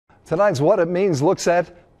Tonight's What It Means looks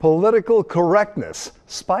at political correctness.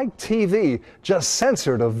 Spike TV just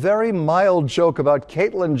censored a very mild joke about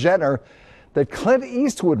Caitlyn Jenner that Clint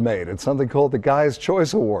Eastwood made at something called the Guy's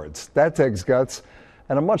Choice Awards. That takes guts.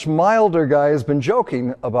 And a much milder guy has been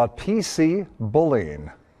joking about PC bullying.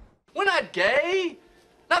 We're not gay.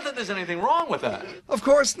 Not that there's anything wrong with that. Of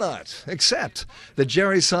course not, except that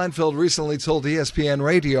Jerry Seinfeld recently told ESPN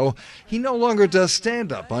Radio he no longer does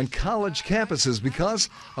stand-up on college campuses because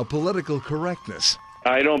of political correctness.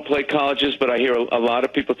 I don't play colleges, but I hear a lot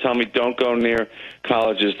of people tell me don't go near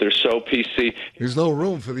colleges. They're so PC. There's no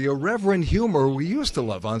room for the irreverent humor we used to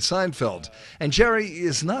love on Seinfeld. And Jerry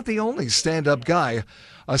is not the only stand-up guy.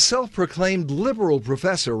 A self-proclaimed liberal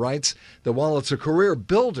professor writes that while it's a career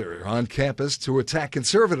builder on campus to attack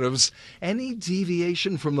conservatives, any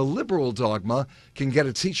deviation from the liberal dogma can get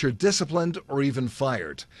a teacher disciplined or even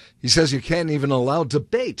fired. He says you can't even allow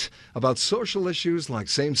debate about social issues like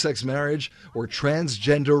same-sex marriage or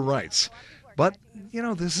transgender rights. But,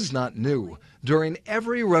 this is not new. During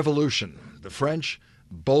every revolution, the French,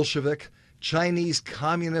 Bolshevik, Chinese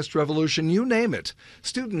Communist Revolution, you name it,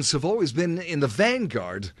 students have always been in the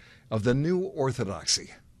vanguard of the new orthodoxy.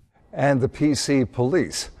 And the PC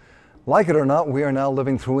police. Like it or not, we are now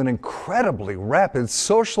living through an incredibly rapid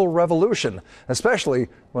social revolution, especially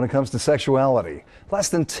when it comes to sexuality. Less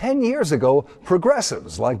than 10 years ago,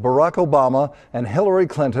 progressives like Barack Obama and Hillary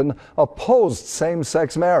Clinton opposed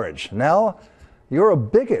same-sex marriage. Now, you're a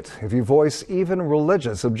bigot if you voice even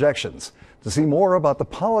religious objections. To see more about the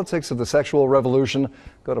politics of the sexual revolution,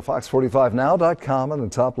 go to fox45now.com in the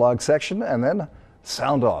top blog section and then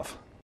sound off.